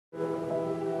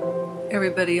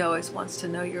Everybody always wants to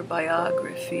know your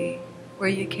biography, where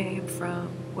you came from,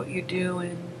 what you're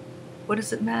doing. What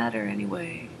does it matter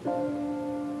anyway?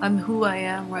 I'm who I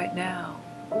am right now.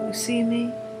 You see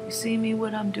me? You see me,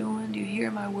 what I'm doing? Do you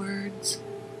hear my words?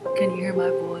 Can you hear my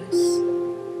voice?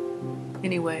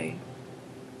 Anyway,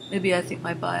 maybe I think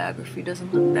my biography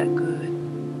doesn't look that good,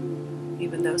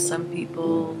 even though some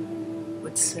people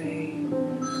would say,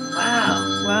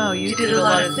 wow, you did a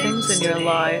lot of things in your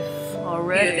life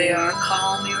already. Here they are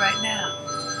calling me right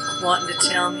now, wanting to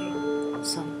tell me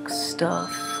some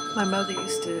stuff. My mother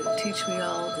used to teach me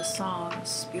all the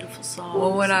songs, beautiful songs.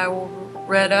 Well, when I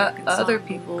read other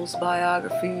people's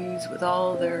biographies with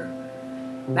all their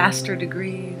master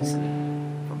degrees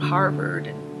from Harvard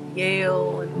and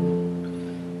Yale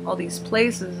and all these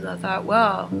places, I thought,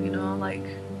 wow, like,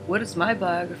 what is my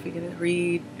biography going to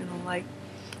read? Like,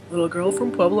 little girl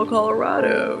from Pueblo,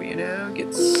 Colorado,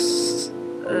 gets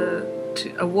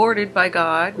awarded by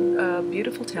God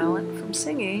beautiful talent from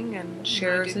singing and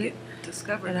shares it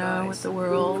with the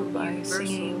world by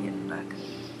singing and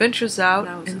ventures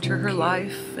out into her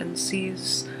life and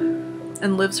sees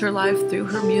and lives her life through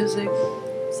her music.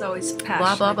 It's always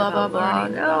blah blah blah blah blah.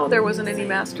 No, there wasn't any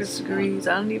master's degrees.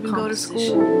 I didn't even go to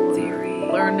school.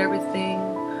 Learned everything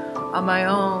on my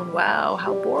own. Wow,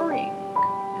 how boring.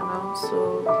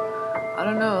 So I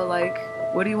don't know, like,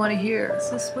 what do you want to hear? Is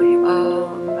this what you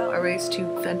want to know? I raised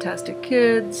two fantastic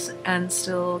kids and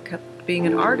still kept being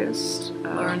an artist.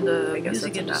 Learned the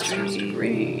music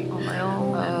industry on my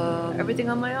own, everything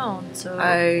on my own. So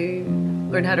I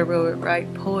learned how to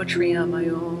write poetry on my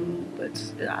own,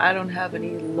 but I don't have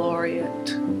any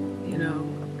laureate,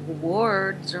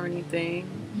 awards or anything.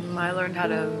 I learned how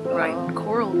to write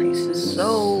choral pieces,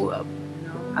 so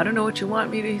I don't know what you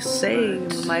want me to say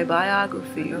in my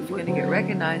biography. If I'm going to get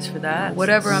recognized for that,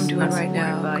 whatever I'm doing right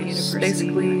now,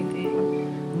 basically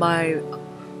my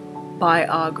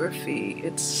biography,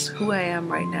 it's who I am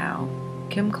right now.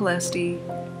 Kim Celeste,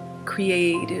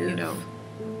 creative,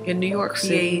 in New York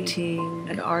City, creating,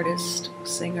 an artist,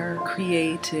 singer,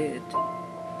 created,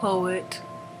 poet,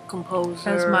 composer.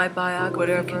 As my biography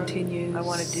whatever continues, I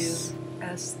want to do,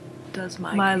 as does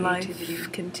my creativity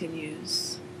life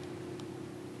continues.